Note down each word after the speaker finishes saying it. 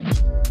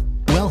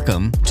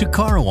Welcome to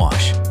Car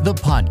Wash, the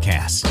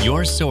podcast,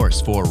 your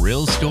source for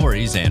real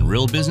stories and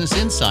real business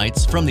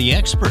insights from the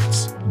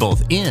experts,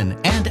 both in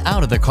and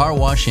out of the car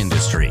wash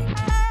industry.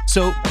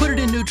 So put it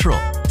in neutral,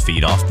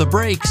 feet off the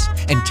brakes,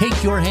 and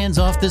take your hands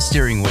off the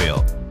steering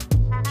wheel.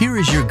 Here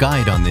is your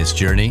guide on this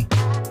journey,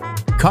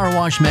 Car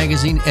Wash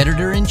Magazine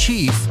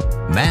Editor-in-Chief,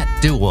 Matt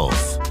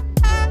DeWolf.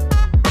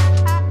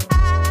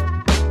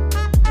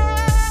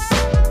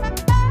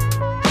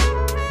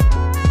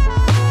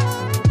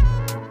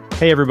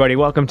 Hey everybody,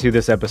 welcome to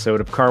this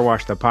episode of Car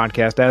Wash the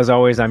Podcast. As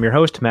always, I'm your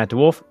host, Matt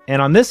DeWolf,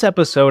 and on this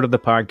episode of the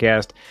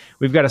podcast,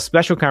 we've got a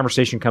special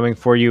conversation coming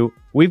for you.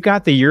 We've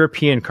got the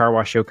European Car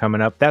Wash Show coming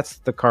up. That's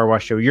the Car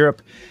Wash Show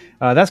Europe.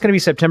 That's going to be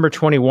September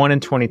 21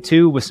 and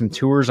 22 with some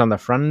tours on the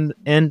front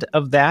end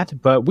of that,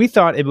 but we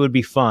thought it would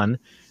be fun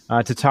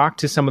to talk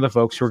to some of the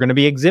folks who are going to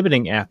be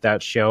exhibiting at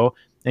that show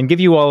and give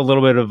you all a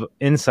little bit of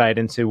insight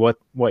into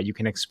what you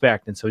can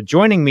expect. And so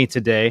joining me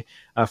today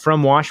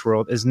from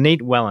Washworld is Nate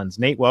Wellens.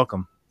 Nate,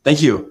 welcome.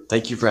 Thank you.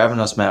 Thank you for having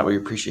us, Matt. We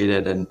appreciate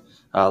it, and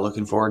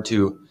looking forward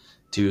to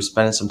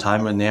spending some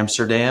time in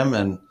Amsterdam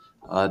and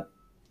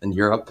in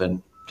Europe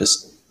and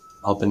just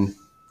helping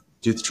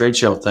do the trade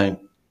show thing.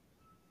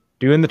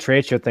 Doing the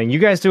trade show thing. You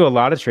guys do a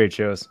lot of trade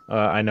shows,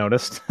 I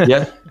noticed.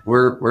 Yeah,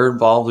 we're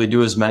involved. We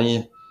do as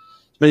many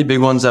big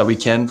ones that we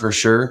can for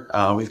sure.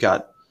 We've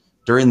got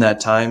during that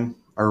time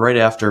or right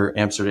after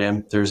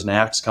Amsterdam, there's an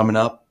ACTS coming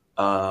up,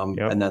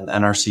 and then the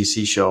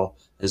NRCC show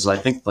is I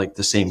think like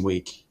the same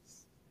week.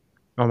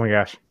 Oh my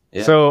gosh.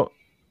 Yeah. So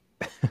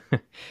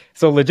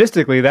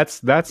logistically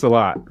that's a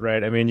lot,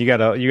 right? I mean, you got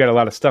a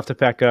lot of stuff to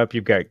pack up.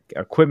 You've got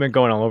equipment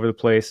going all over the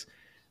place.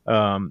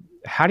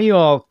 How do you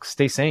all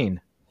stay sane?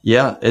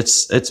 Yeah,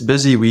 it's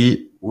busy.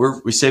 We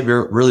say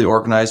we're really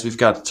organized. We've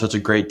got such a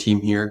great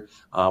team here.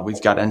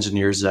 We've got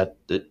engineers that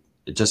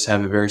just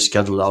have it very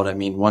scheduled out. I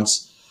mean,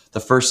 once the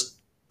first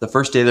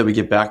day that we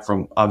get back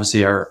from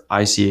obviously our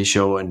ICA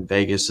show in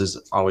Vegas is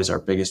always our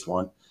biggest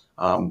one.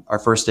 Our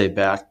first day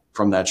back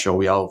from that show,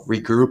 we all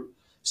regroup,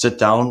 sit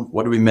down.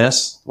 What do we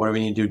miss? What do we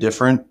need to do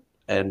different?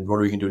 And what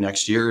are we going to do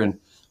next year? And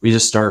we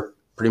just start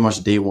pretty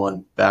much day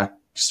one back,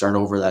 start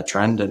over that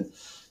trend and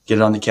get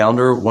it on the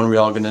calendar. When are we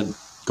all going to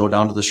go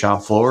down to the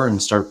shop floor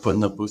and start putting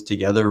the booth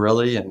together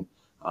really and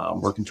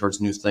working towards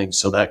new things?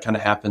 So that kind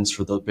of happens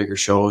for the bigger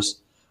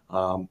shows.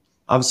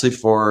 Obviously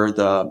for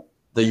the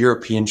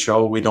European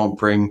show, we don't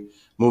bring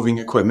moving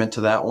equipment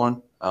to that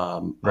one.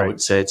 Right. I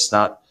would say it's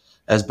not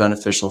as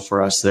beneficial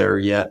for us there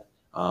yet.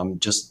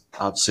 Just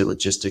obviously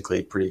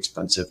logistically pretty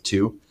expensive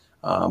too.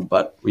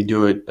 But we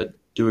do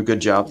a good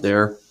job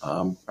there,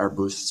 our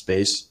booth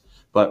space.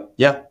 But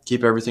yeah,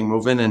 keep everything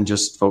moving and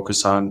just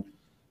focus on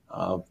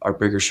our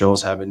bigger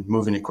shows, having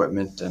moving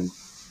equipment and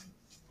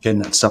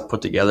getting that stuff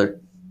put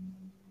together.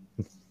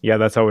 Yeah,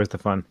 that's always the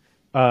fun.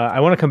 I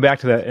want to come back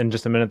to that in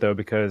just a minute though,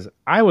 because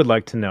I would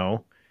like to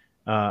know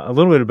a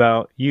little bit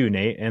about you,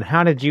 Nate, and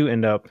how did you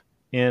end up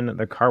in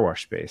the car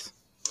wash space?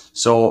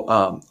 So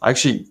I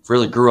actually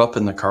really grew up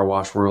in the car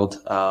wash world.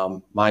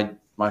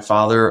 My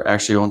father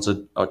actually owns a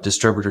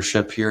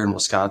distributorship here in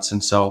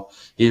Wisconsin. So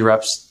he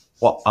reps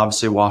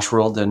obviously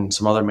Washworld and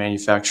some other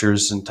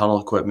manufacturers and tunnel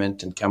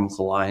equipment and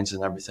chemical lines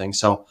and everything.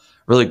 So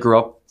really grew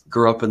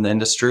up in the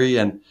industry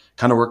and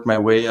kind of worked my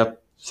way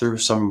up through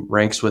some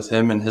ranks with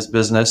him and his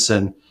business.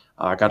 And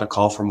I got a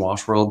call from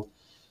Washworld.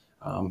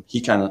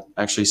 He kind of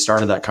actually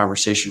started that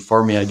conversation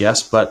for me, I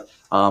guess, but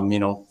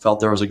felt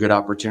there was a good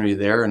opportunity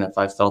there. And if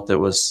I felt it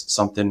was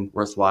something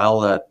worthwhile,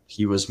 that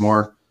he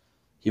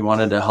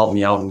wanted to help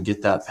me out and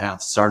get that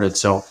path started.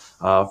 So,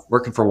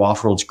 working for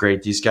Washworld's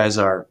great. These guys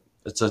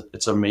it's an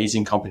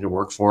amazing company to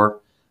work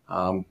for.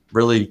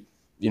 Really,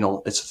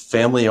 it's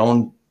family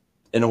owned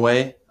in a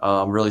way,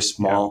 really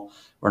small. Yeah.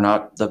 We're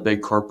not the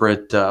big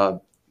corporate,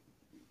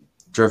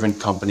 driven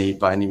company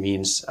by any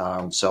means.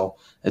 So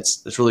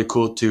it's really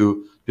cool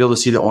to be able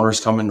to see the owners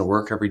come into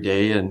work every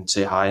day and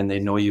say hi, and they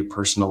know you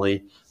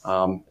personally.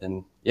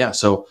 And yeah,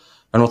 so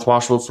I've been with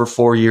Washworld for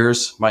 4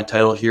 years. My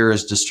title here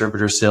is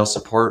Distributor Sales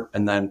Support.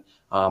 And then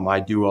I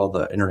do all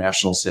the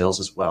international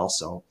sales as well.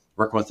 So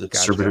working with the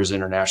distributors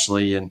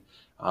internationally and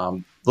a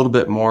little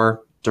bit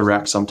more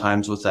direct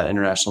sometimes with that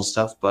international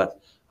stuff. But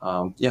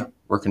yeah,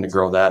 working to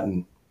grow that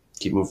and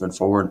keep moving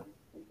forward.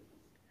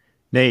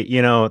 Nate,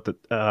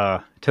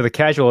 to the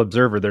casual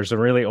observer, there's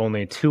really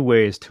only two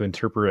ways to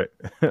interpret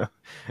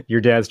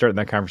your dad starting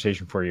that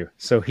conversation for you.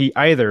 So he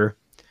either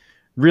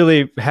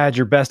really had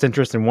your best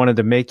interest and wanted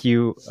to make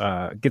you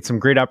get some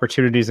great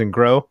opportunities and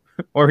grow,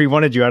 or he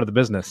wanted you out of the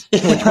business.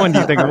 Which one do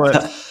you think it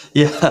was?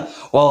 Yeah,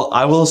 well,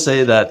 I will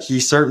say that he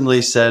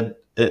certainly said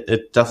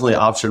it definitely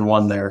option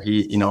one there.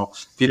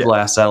 People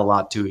ask that a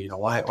lot too.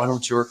 Why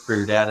don't you work for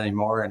your dad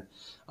anymore?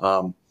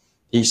 And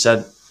he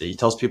said, he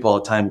tells people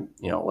all the time,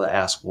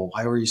 ask, well,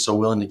 why were you so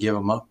willing to give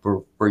him up?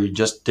 Or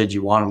did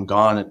you want him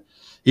gone? And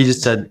he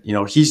just said,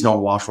 he's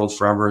known Washworld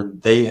forever.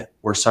 They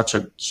were such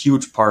a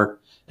huge part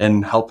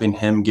in helping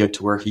him get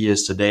to where he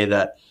is today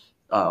that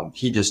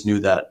he just knew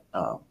that,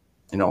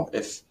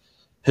 if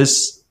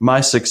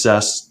my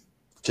success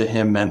to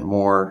him meant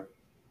more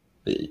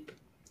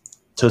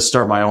to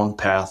start my own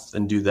path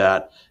and do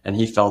that. And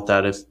he felt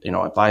that if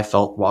I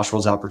felt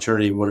Washworld's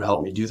opportunity would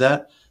help me do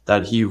that,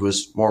 that he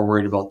was more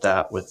worried about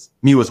that with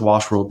me with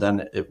Washworld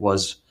than it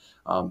was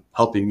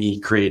helping me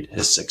create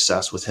his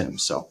success with him.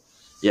 So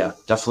yeah,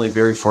 definitely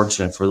very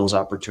fortunate for those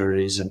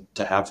opportunities and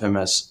to have him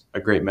as a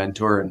great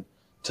mentor and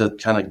to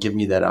kind of give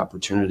me that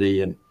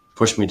opportunity and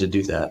push me to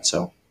do that.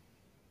 So.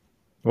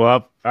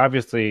 Well,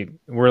 obviously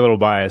we're a little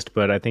biased,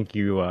 but I think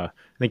you're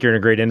in a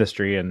great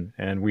industry,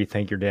 and we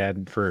thank your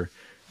dad for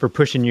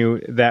pushing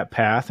you that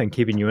path and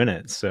keeping you in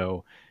it.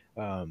 So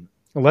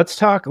let's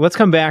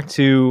come back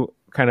to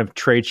kind of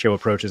trade show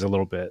approaches a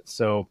little bit.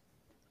 So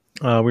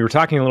we were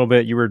talking a little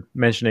bit, you were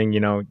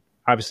mentioning,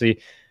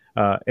 obviously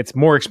it's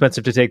more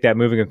expensive to take that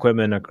moving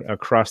equipment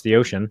across the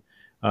ocean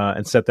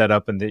and set that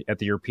up at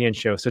the European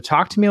show. So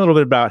talk to me a little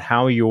bit about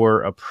how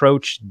your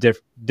approach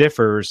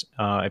differs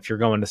if you're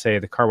going to, say,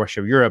 the Car Wash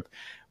Show Europe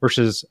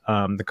versus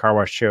the Car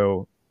Wash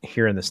Show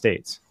here in the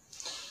States.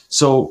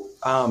 So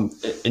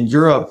in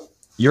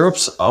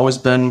Europe's always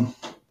been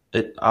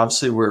it.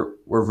 Obviously,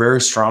 we're very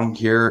strong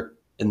here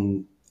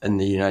in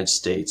the United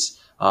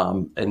States,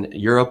 and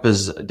Europe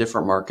is a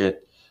different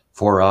market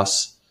for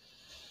us.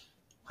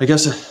 I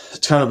guess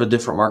it's kind of a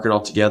different market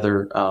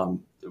altogether.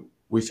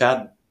 We've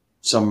had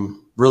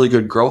some really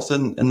good growth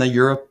in the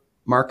Europe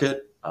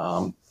market.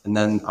 And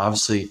then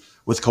obviously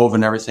with COVID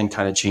and everything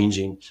kind of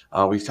changing,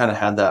 we've kind of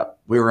had that,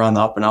 we were on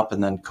the up and up,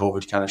 and then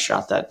COVID kind of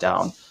shot that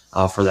down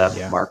for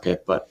that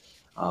market. But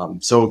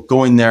so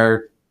going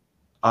there,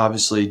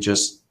 obviously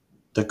just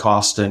the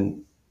cost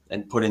and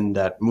putting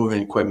that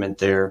moving equipment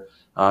there,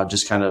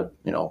 just kind of,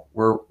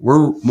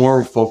 we're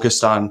more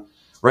focused on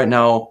right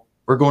now,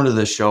 we're going to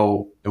the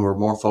show and we're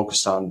more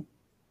focused on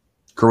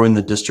growing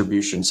the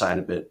distribution side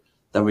of it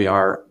than we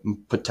are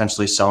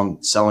potentially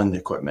selling the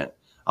equipment.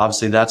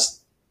 Obviously,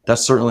 that's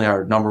certainly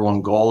our number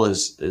one goal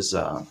is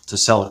to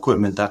sell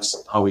equipment. That's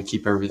how we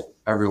keep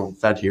everyone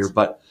fed here.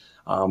 But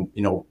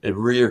we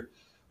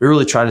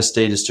really try to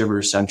stay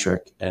distributor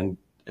centric, and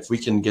if we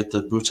can get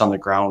the boots on the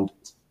ground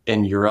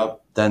in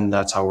Europe, then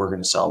that's how we're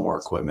going to sell more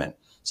equipment.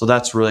 So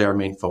that's really our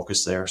main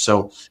focus there.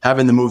 So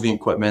having the moving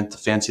equipment, the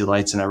fancy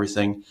lights and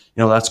everything,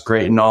 that's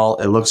great and all.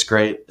 It looks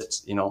great.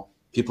 It's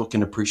people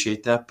can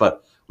appreciate that,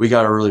 but we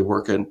got to really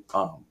work and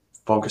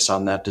focus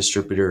on that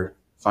distributor,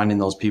 finding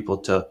those people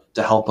to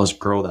help us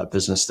grow that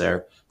business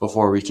there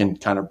before we can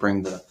kind of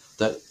bring the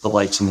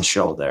lights in the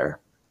show there.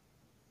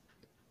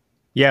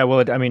 Yeah, well,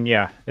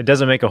 it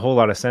doesn't make a whole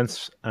lot of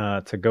sense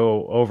to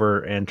go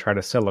over and try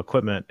to sell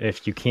equipment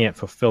if you can't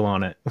fulfill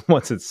on it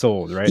once it's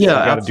sold, right? Yeah, you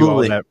got to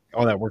absolutely. do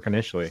all that work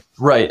initially.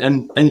 Right,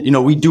 and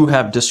we do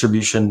have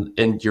distribution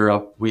in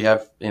Europe. We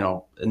have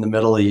in the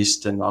Middle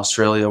East and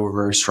Australia, we're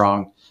very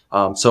strong.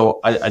 So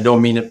I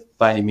don't mean it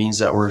by any means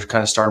that we're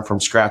kind of starting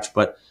from scratch,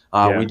 but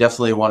we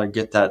definitely want to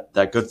get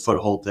that good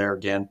foothold there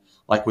again,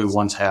 like we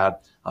once had,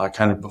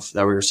 that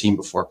we were seeing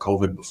before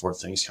COVID, before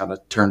things kind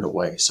of turned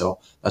away. So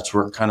that's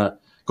where we're kind of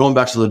going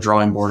back to the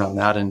drawing board on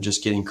that and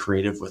just getting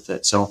creative with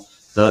it. So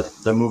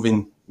the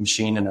moving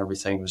machine and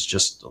everything was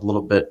just a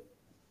little bit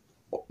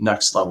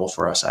next level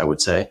for us, I would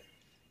say.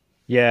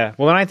 Yeah.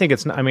 Well, and I think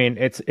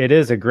it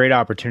is a great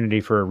opportunity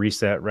for a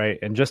reset, right?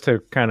 And just to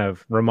kind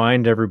of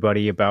remind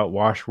everybody about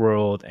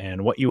Washworld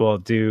and what you all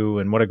do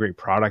and what a great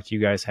product you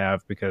guys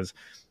have, because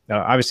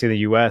obviously the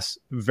US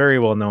very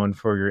well known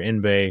for your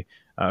in-bay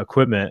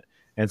equipment.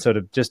 And so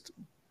to just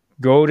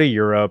go to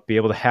Europe, be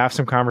able to have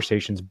some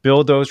conversations,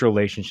 build those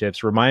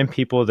relationships, remind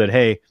people that,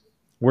 hey,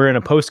 we're in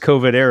a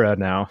post-COVID era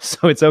now,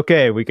 so it's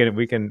okay. We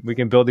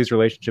can build these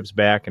relationships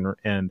back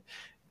and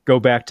go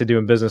back to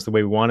doing business the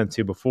way we wanted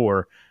to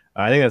before.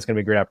 I think that's going to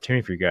be a great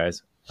opportunity for you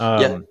guys.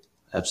 Yeah,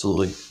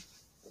 absolutely.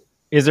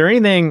 Is there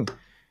anything,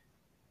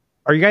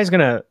 are you guys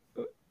going to,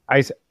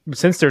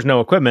 since there's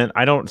no equipment,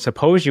 I don't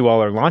suppose you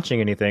all are launching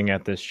anything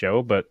at this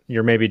show, but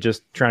you're maybe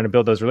just trying to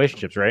build those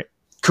relationships, right?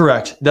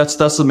 Correct. That's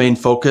the main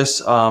focus.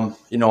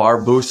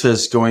 Our booth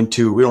is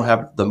we don't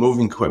have the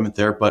moving equipment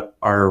there, but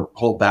our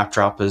whole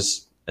backdrop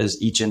is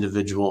each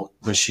individual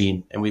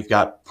machine. And we've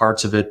got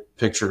parts of it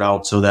pictured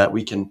out so that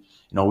we can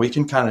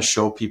kind of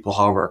show people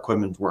how our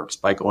equipment works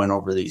by going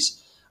over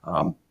these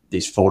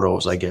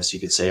photos, I guess you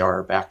could say, are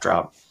our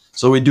backdrop.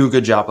 So we do a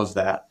good job of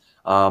that.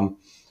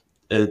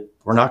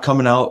 We're not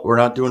coming out. We're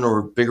not doing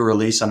a bigger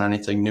release on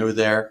anything new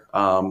there.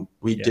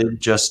 We did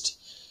just,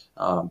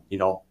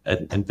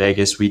 in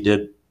Vegas,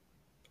 we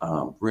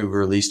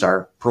released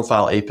our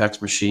Profile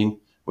Apex machine,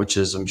 which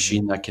is a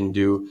machine that can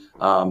do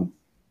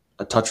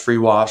a touch-free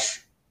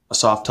wash, a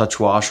soft touch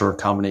wash, or a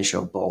combination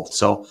of both.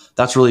 So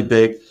that's really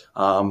big.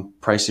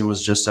 Pricing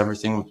was just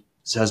everything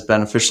has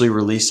been officially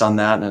released on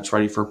that, and it's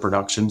ready for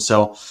production.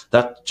 So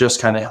that just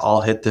kind of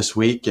all hit this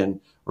week, and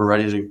we're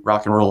ready to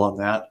rock and roll on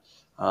that.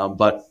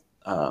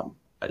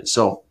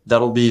 So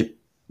it'll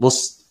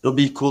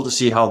be cool to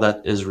see how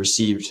that is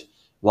received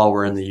while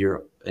we're in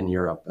Europe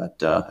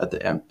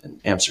in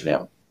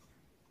Amsterdam.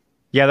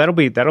 Yeah, that'll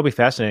be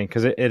fascinating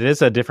because it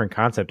is a different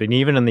concept, and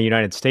even in the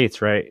United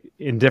States, right?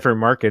 In different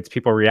markets,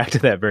 people react to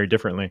that very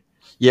differently.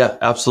 Yeah,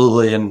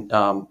 absolutely, and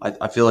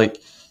I feel like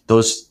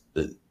those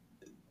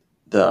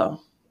the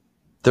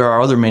there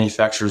are other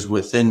manufacturers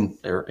within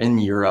or in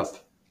Europe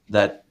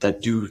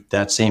that do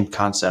that same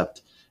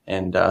concept.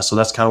 And so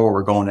that's kind of what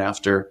we're going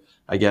after,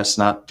 I guess,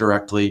 not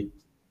directly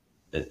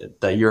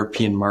the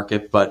European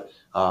market, but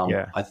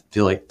I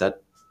feel like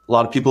that a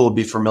lot of people will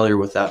be familiar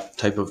with that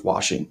type of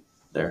washing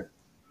there.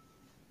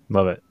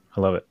 Love it.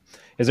 I love it.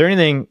 Is there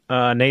anything,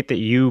 Nate, that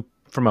you,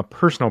 from a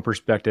personal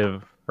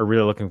perspective, are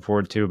really looking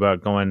forward to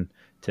about going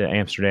to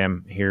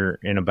Amsterdam here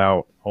in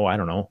about, I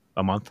don't know,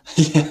 a month?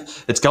 Yeah,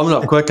 it's coming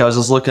up quick. I was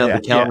just looking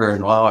at the calendar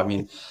and wow, I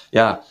mean,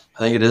 I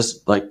think it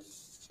is like,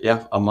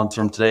 a month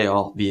from today,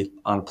 I'll be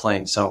on a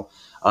plane. So,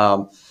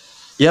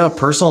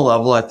 personal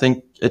level, I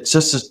think it's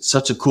just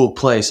such a cool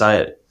place.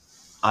 I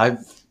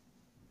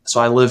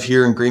live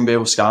here in Green Bay,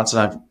 Wisconsin.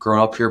 I've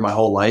grown up here my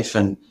whole life,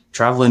 and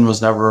traveling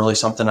was never really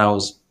something I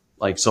was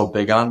like so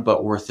big on.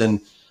 But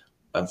within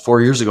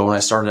 4 years ago, when I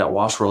started at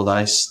Washworld,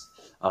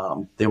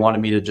 they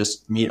wanted me to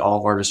just meet all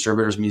of our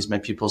distributors, meet as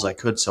many people as I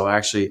could. So I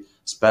actually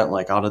spent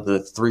like out of the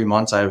 3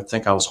 months, I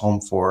think I was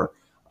home for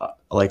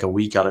like a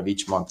week out of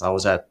each month.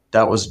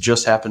 That was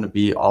just happened to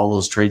be all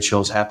those trade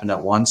shows happened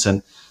at once.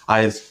 And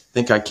I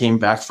think I came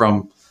back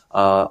from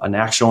a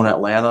NAC show in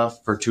Atlanta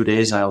for 2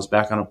 days, and I was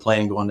back on a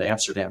plane going to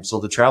Amsterdam. So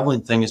the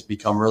traveling thing has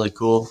become really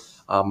cool,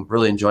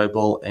 really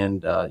enjoyable.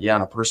 And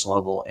on a personal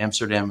level,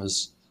 Amsterdam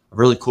is a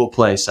really cool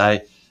place.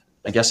 I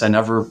guess I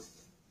never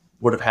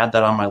would have had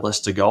that on my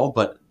list to go,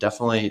 but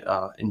definitely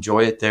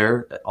enjoy it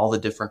there. All the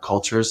different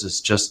cultures.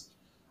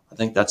 I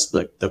think that's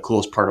the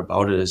coolest part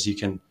about it is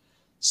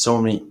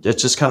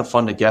it's just kind of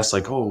fun to guess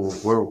like,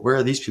 where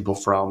are these people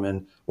from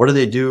and what do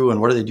they do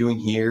and what are they doing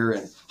here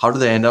and how do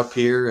they end up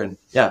here? And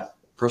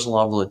personal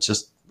level, it's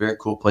just a very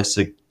cool place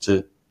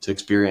to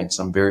experience.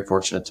 I'm very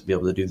fortunate to be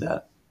able to do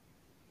that.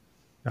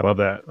 I love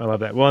that.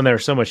 Well, and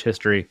there's so much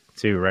history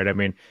too, right? I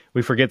mean,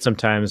 we forget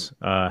sometimes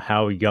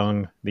how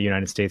young the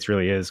United States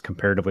really is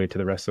comparatively to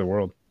the rest of the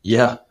world.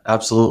 Yeah,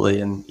 absolutely.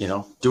 And,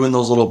 doing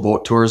those little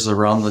boat tours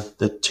around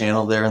the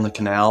channel there and the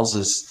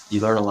canals you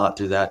learn a lot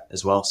through that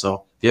as well.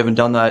 So if you haven't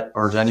done that,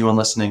 or to anyone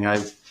listening,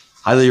 I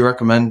highly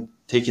recommend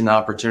taking the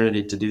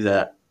opportunity to do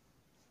that.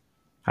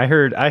 I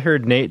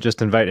heard Nate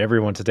just invite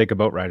everyone to take a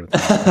boat ride with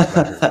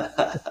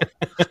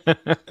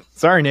him.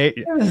 Sorry, Nate.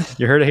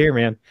 You heard it here,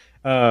 man.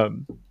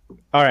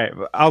 All right,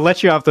 I'll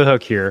let you off the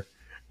hook here.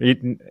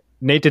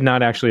 Nate did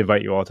not actually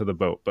invite you all to the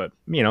boat, but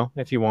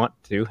if you want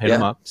to, hit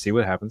him up, see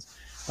what happens.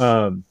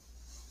 I've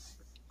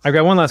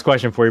got one last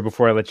question for you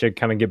before I let you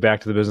kind of get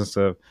back to the business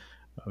of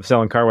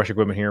selling car wash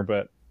equipment here.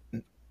 But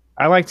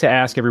I like to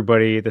ask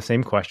everybody the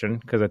same question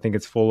because I think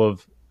it's full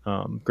of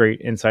great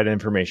insight and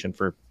information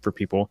for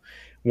people.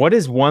 What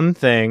is one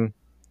thing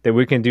that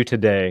we can do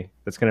today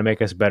that's going to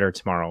make us better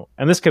tomorrow?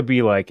 And this could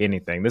be like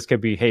anything. This could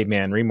be, hey,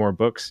 man, read more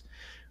books,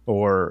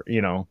 or,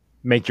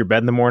 make your bed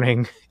in the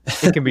morning.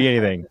 It can be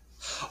anything.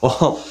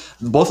 Well,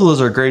 both of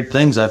those are great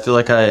things. I feel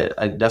like I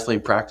definitely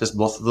practice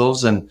both of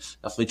those and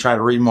definitely try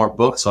to read more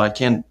books. So I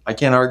can't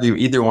argue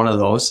either one of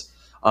those.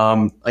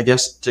 I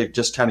guess to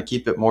just kind of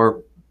keep it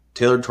more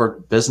tailored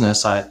toward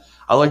business, I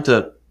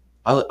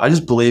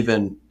just believe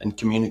in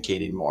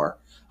communicating more.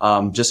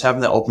 Just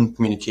having that open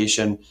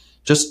communication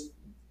just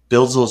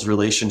builds those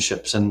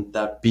relationships, and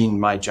that being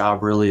my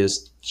job really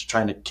is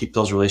trying to keep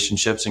those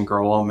relationships and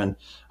grow them.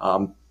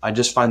 And I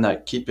just find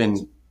that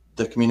keeping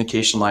the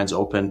communication lines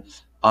open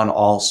on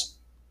all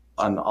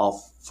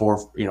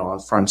four, on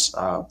fronts,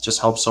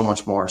 just helps so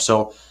much more.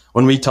 So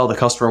when we tell the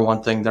customer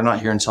one thing, they're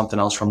not hearing something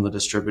else from the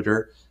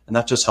distributor, and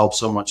that just helps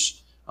so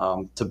much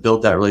to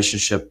build that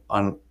relationship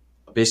on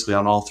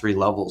all three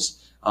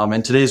levels.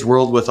 In today's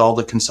world, with all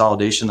the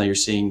consolidation that you're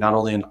seeing, not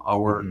only in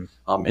our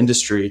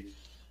industry,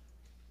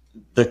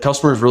 the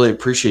customers really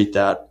appreciate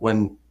that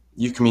when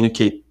you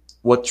communicate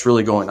what's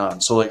really going on.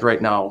 So like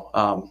right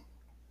now,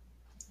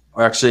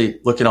 we're actually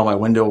looking out my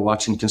window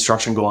watching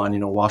construction go on.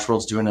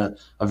 Washworld's doing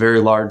a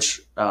very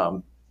large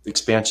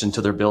expansion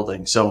to their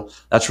building. So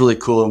that's really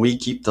cool. And we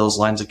keep those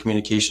lines of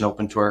communication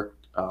open to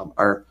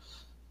our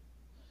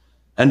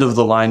end of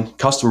the line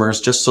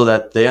customers, just so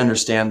that they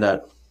understand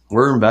that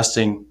we're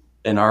investing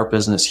in our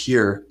business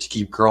here to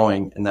keep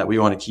growing, and that we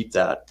want to keep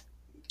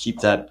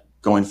that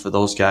going for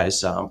those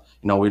guys.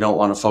 We don't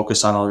want to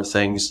focus on other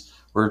things.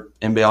 We're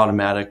MBA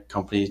Automatic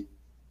company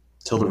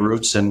till the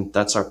roots, and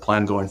that's our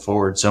plan going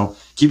forward. So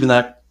keeping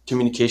that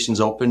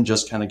communications open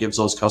just kind of gives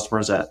those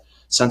customers that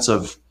sense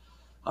of,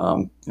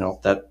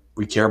 that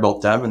we care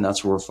about them, and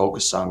that's what we're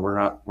focused on. We're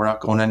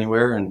not going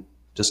anywhere, and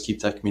just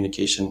keep that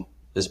communication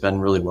has been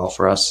really well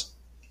for us.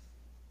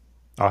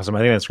 Awesome. I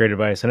think that's great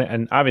advice.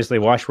 And obviously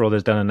Washworld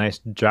has done a nice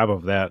job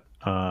of that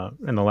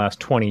in the last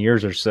 20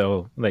 years or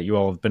so that you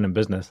all have been in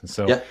business. And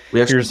so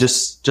we actually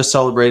just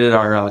celebrated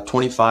our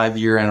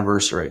 25-year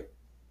anniversary.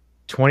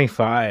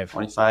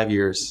 25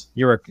 years.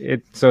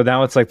 So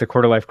now it's like the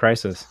quarter life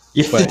crisis.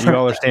 Yeah. But you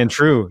all are staying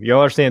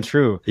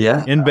true.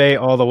 Yeah. In Bay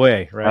all the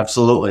way, right?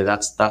 Absolutely.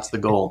 That's the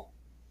goal.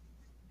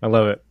 I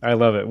love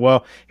it.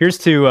 Well, here's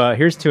to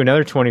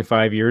another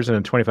 25 years, and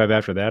a 25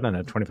 after that, and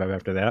a 25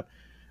 after that.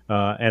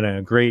 And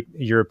a great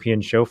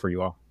European show for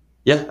you all.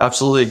 Yeah,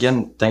 absolutely.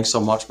 Again, thanks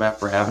so much, Matt,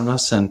 for having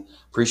us, and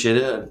appreciate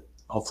it.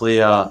 Hopefully,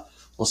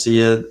 we'll see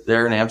you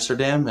there in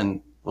Amsterdam,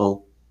 and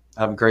we'll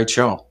have a great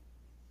show.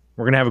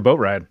 We're going to have a boat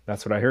ride.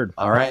 That's what I heard.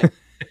 All right.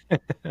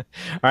 All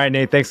right,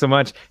 Nate, thanks so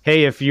much.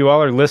 Hey, if you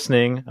all are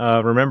listening,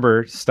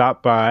 remember,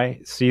 stop by,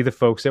 see the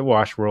folks at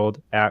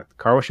Washworld at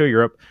Car Wash Show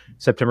Europe,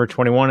 September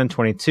 21 and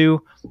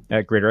 22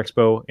 at Greater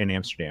Expo in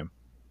Amsterdam.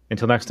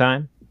 Until next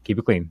time, keep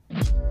it clean.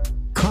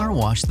 Car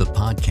Wash the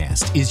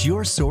Podcast is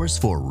your source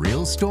for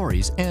real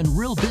stories and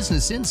real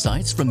business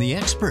insights from the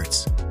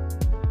experts,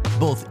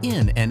 both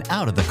in and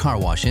out of the car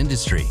wash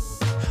industry.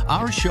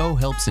 Our show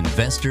helps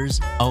investors,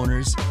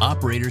 owners,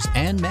 operators,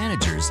 and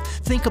managers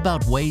think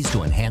about ways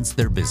to enhance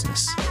their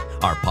business.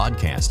 Our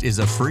podcast is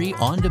a free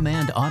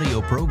on-demand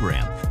audio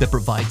program that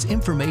provides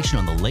information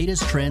on the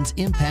latest trends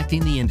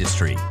impacting the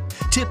industry,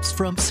 tips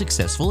from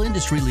successful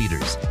industry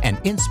leaders, and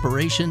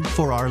inspiration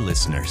for our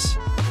listeners.